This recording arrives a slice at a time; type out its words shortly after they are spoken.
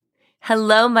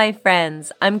Hello, my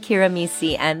friends. I'm Kira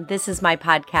Misi, and this is my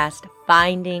podcast,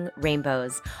 Finding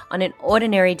Rainbows on an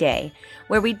Ordinary Day,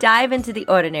 where we dive into the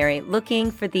ordinary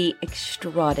looking for the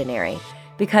extraordinary.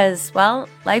 Because, well,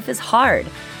 life is hard,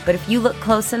 but if you look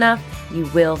close enough, you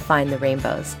will find the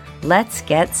rainbows. Let's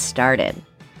get started.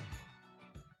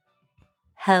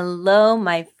 Hello,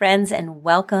 my friends, and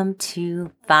welcome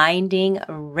to Finding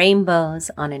Rainbows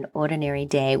on an Ordinary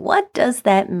Day. What does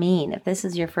that mean? If this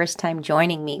is your first time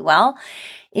joining me, well,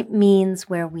 it means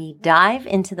where we dive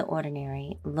into the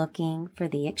ordinary looking for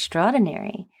the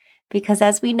extraordinary. Because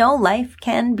as we know, life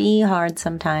can be hard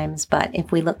sometimes, but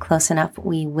if we look close enough,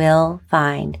 we will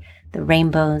find the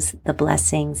rainbows, the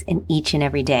blessings in each and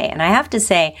every day. And I have to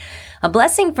say, a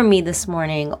blessing for me this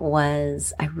morning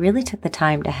was I really took the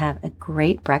time to have a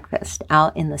great breakfast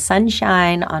out in the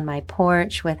sunshine on my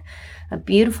porch with a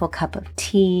beautiful cup of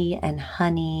tea and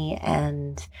honey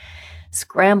and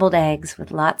scrambled eggs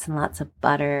with lots and lots of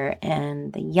butter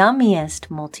and the yummiest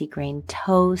multigrain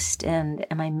toast. And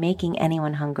am I making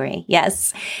anyone hungry?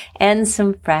 Yes. And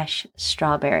some fresh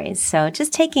strawberries. So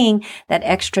just taking that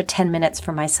extra 10 minutes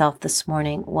for myself this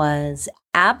morning was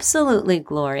absolutely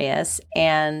glorious.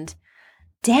 And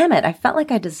damn it, I felt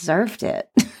like I deserved it.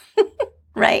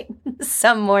 Right?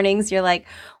 Some mornings you're like,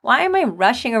 why am I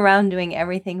rushing around doing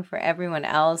everything for everyone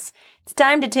else? It's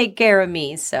time to take care of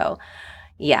me. So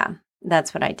yeah.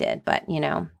 That's what I did. But,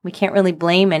 we can't really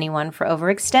blame anyone for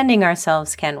overextending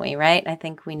ourselves, can we? Right? I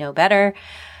think we know better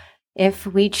if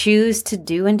we choose to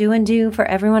do and do and do for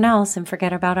everyone else and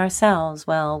forget about ourselves.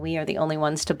 Well, we are the only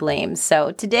ones to blame.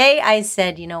 So today I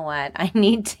said, you know what? I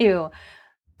need to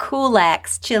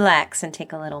chillax, and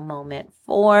take a little moment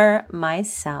for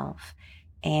myself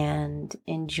and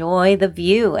enjoy the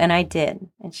view. And I did.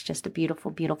 It's just a beautiful,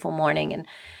 beautiful morning. And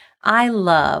I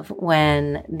love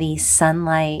when the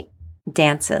sunlight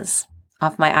dances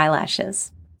off my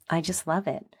eyelashes. I just love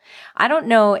it. I don't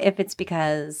know if it's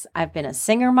because I've been a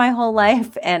singer my whole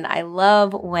life and I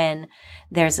love when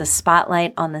there's a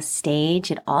spotlight on the stage.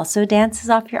 It also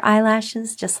dances off your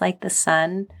eyelashes just like the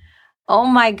sun. Oh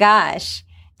my gosh.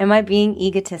 Am I being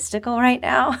egotistical right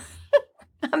now?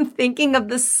 I'm thinking of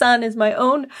the sun as my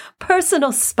own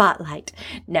personal spotlight.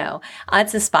 No,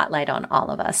 it's a spotlight on all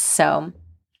of us. So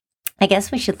I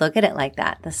guess we should look at it like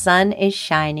that. The sun is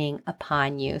shining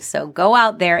upon you. So go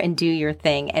out there and do your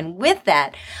thing. And with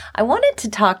that, I wanted to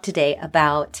talk today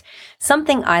about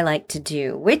something I like to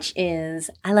do, which is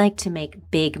I like to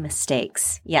make big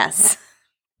mistakes. Yes,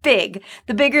 big.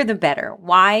 The bigger, the better.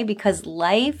 Why? Because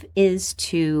life is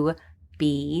to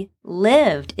be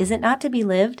lived. Is it not to be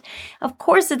lived? Of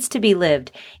course it's to be lived.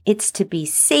 It's to be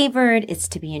savored. It's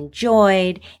to be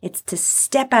enjoyed. It's to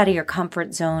step out of your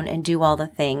comfort zone and do all the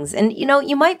things. And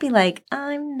you might be like,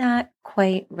 I'm not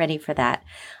quite ready for that.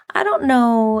 I don't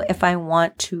know if I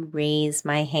want to raise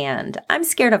my hand. I'm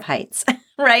scared of heights,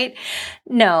 right?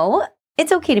 No.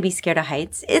 It's okay to be scared of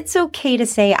heights. It's okay to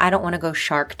say, I don't want to go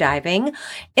shark diving.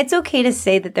 It's okay to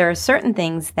say that there are certain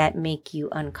things that make you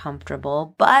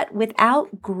uncomfortable, but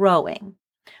without growing,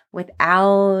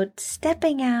 without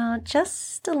stepping out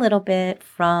just a little bit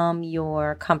from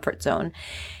your comfort zone,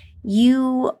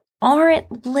 you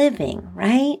aren't living,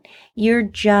 right? You're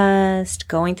just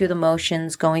going through the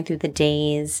motions, going through the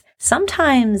days.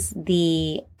 Sometimes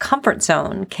the comfort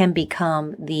zone can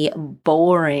become the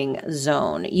boring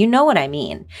zone. You know what I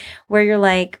mean? Where you're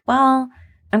like, well,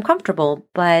 I'm comfortable,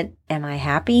 but am I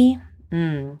happy?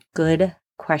 Good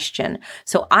question.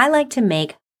 So I like to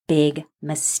make big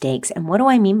mistakes. And what do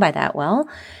I mean by that? Well,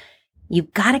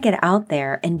 you've got to get out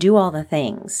there and do all the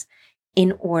things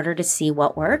in order to see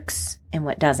what works and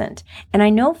what doesn't. And I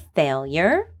know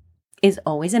failure is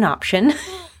always an option,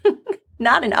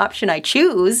 not an option I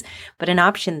choose, but an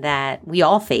option that we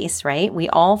all face, right? We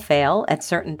all fail at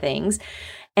certain things.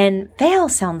 And fail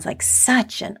sounds like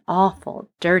such an awful,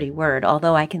 dirty word,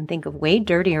 although I can think of way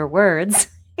dirtier words.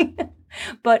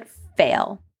 But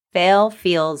fail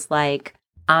feels like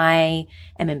I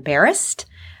am embarrassed.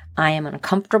 I am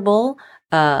uncomfortable.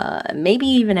 Maybe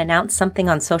even announce something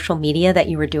on social media that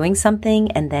you were doing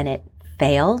something and then it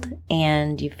failed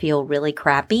and you feel really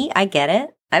crappy. I get it.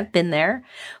 I've been there.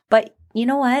 But you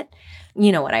know what?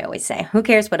 You know what I always say. Who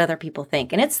cares what other people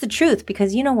think? And it's the truth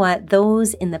because you know what?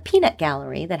 Those in the peanut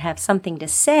gallery that have something to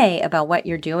say about what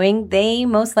you're doing, they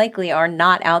most likely are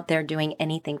not out there doing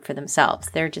anything for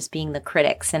themselves. They're just being the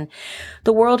critics. And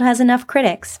the world has enough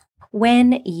critics.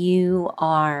 When you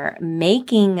are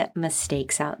making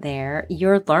mistakes out there,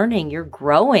 you're learning, you're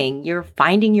growing, you're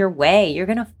finding your way. You're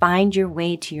going to find your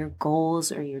way to your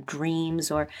goals or your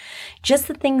dreams or just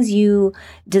the things you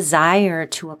desire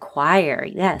to acquire.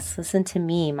 Yes, listen to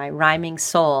me, my rhyming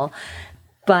soul.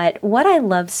 But what I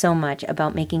love so much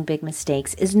about making big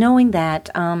mistakes is knowing that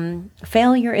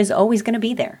failure is always going to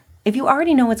be there. If you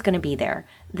already know it's going to be there,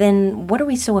 then what are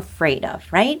we so afraid of,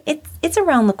 right? It's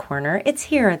around the corner. It's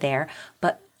here or there.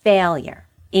 But failure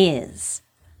is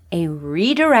a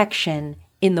redirection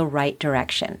in the right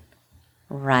direction,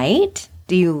 right?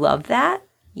 Do you love that?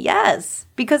 Yes,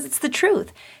 because it's the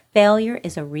truth. Failure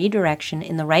is a redirection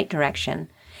in the right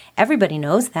direction. Everybody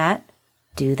knows that.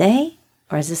 Do they?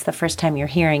 Or is this the first time you're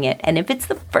hearing it? And if it's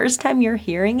the first time you're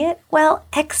hearing it, well,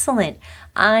 excellent.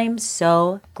 I'm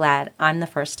so glad I'm the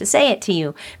first to say it to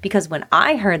you, because when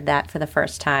I heard that for the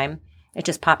first time, it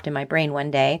just popped in my brain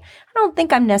one day. I don't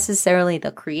think I'm necessarily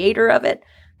the creator of it,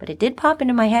 but it did pop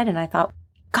into my head and I thought,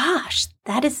 gosh,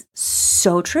 that is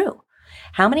so true.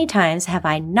 How many times have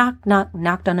I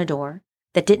knocked on a door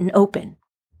that didn't open?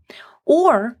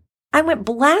 Or I went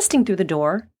blasting through the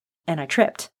door and I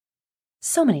tripped.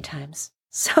 So many times.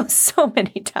 So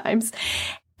many times.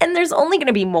 And there's only going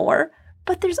to be more,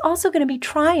 but there's also going to be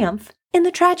triumph in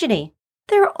the tragedy.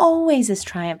 There always is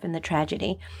triumph in the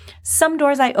tragedy. Some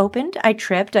doors I opened, I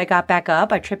tripped, I got back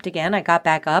up, I tripped again, I got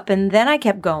back up, and then I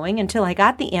kept going until I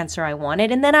got the answer I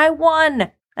wanted, and then I won.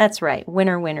 That's right.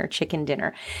 Winner, winner, chicken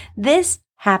dinner. This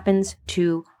happens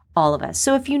to all of us.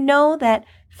 So if you know that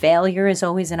failure is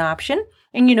always an option,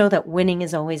 and you know that winning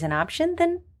is always an option,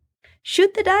 then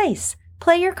shoot the dice.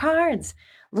 Play your cards.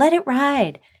 Let it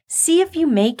ride. See if you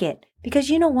make it. Because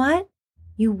you know what?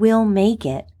 You will make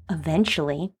it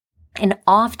eventually. And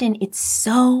often it's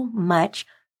so much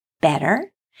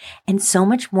better and so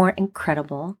much more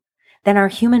incredible than our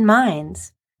human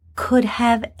minds could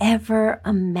have ever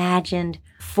imagined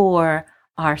for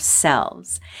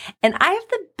ourselves. And I have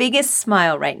the biggest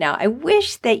smile right now. I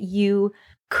wish that you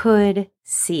could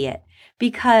see it,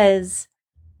 because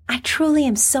I truly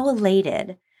am so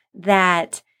elated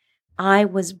that I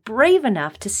was brave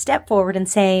enough to step forward and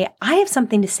say, I have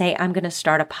something to say. I'm going to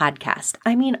start a podcast.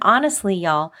 I mean, honestly,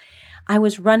 y'all, I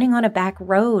was running on a back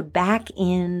road back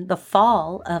in the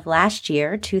fall of last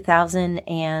year,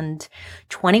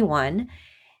 2021,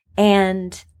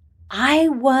 and I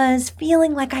was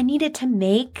feeling like I needed to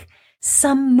make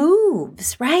some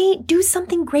moves, right? Do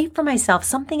something great for myself,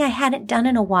 something I hadn't done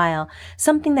in a while,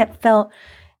 something that felt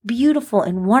beautiful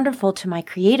and wonderful to my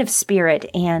creative spirit.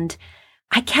 And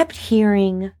I kept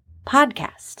hearing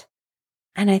podcast.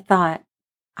 And I thought,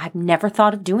 I've never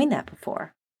thought of doing that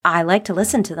before. I like to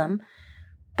listen to them.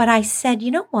 But I said,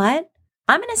 you know what?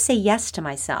 I'm going to say yes to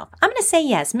myself. I'm going to say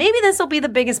yes. Maybe this will be the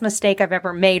biggest mistake I've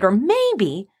ever made. Or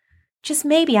maybe, just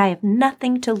maybe, I have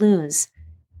nothing to lose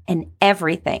and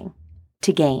everything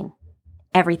to gain.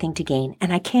 Everything to gain.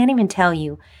 And I can't even tell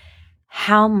you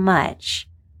how much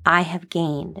I have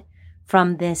gained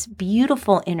from this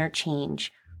beautiful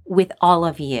interchange with all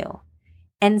of you.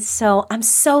 And so I'm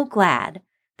so glad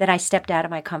that I stepped out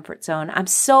of my comfort zone. I'm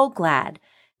so glad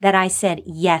that I said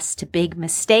yes to big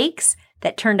mistakes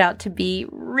that turned out to be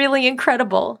really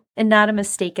incredible and not a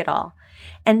mistake at all.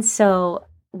 And so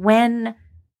when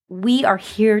we are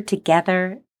here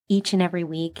together each and every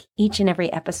week, each and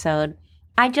every episode,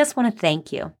 I just want to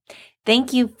thank you.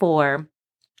 Thank you for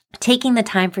taking the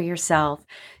time for yourself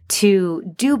to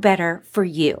do better for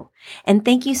you. And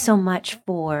thank you so much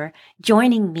for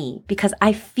joining me, because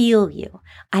I feel you.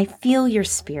 I feel your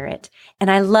spirit, and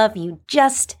I love you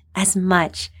just as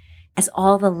much as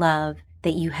all the love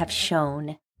that you have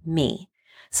shown me.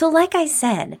 So like I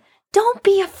said, don't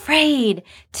be afraid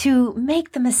to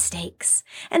make the mistakes.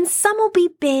 And some will be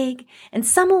big, and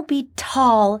some will be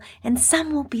tall, and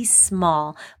some will be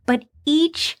small. But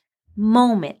each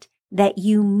moment that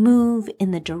you move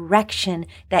in the direction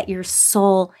that your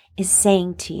soul is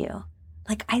saying to you.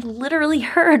 Like, I literally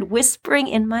heard whispering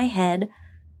in my head,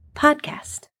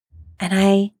 podcast. And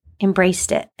I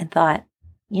embraced it and thought,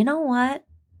 you know what?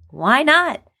 Why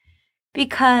not?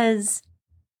 Because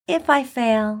if I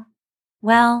fail,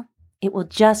 well, it will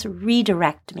just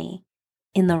redirect me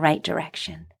in the right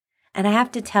direction. And I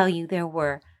have to tell you, there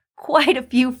were quite a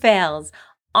few fails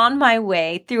on my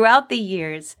way throughout the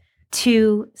years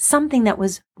to something that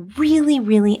was really,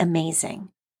 really amazing.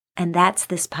 And that's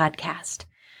this podcast.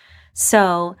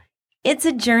 So it's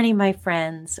a journey, my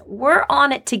friends. We're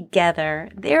on it together.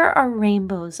 There are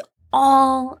rainbows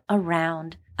all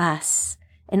around us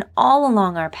and all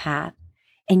along our path.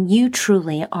 And you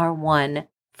truly are one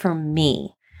for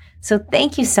me. So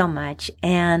thank you so much.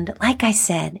 And like I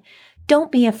said, don't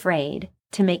be afraid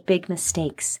to make big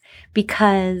mistakes,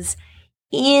 because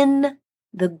in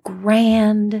the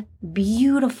grand,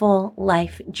 beautiful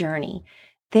life journey,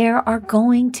 there are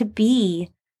going to be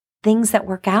things that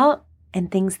work out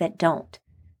and things that don't.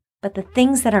 But the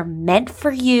things that are meant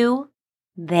for you,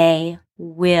 they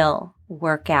will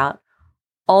work out.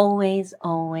 Always,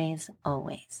 always,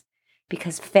 always.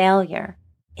 Because failure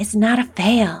is not a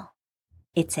fail.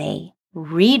 It's a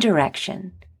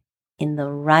redirection in the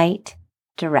right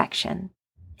direction.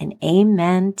 And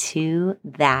amen to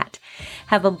that.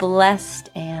 Have a blessed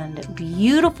and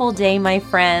beautiful day, my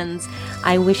friends.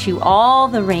 I wish you all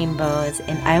the rainbows,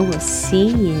 and I will see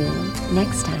you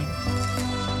next time.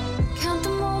 Count the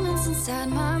moments inside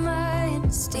my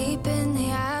mind, steep in the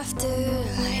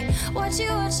afterlight. Watch you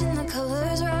watching the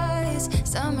colors rise,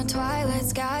 summer twilight,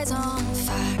 skies on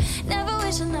fire. Never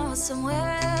wishing I was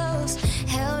somewhere else,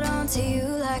 held on to you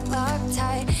like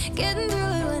Loctite. Getting through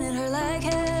it when it hurt like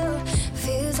hell,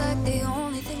 feels like the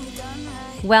only thing we've done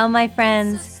right. Well, my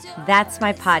friends, that's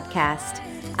my podcast.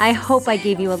 I hope I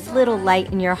gave you a little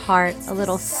light in your heart, a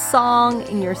little song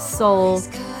in your soul,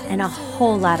 and a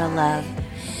whole lot of love,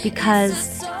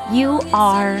 because you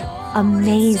are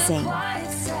amazing.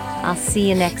 I'll see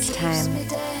you next time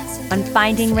on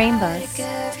Finding Rainbows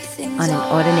on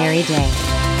an Ordinary Day.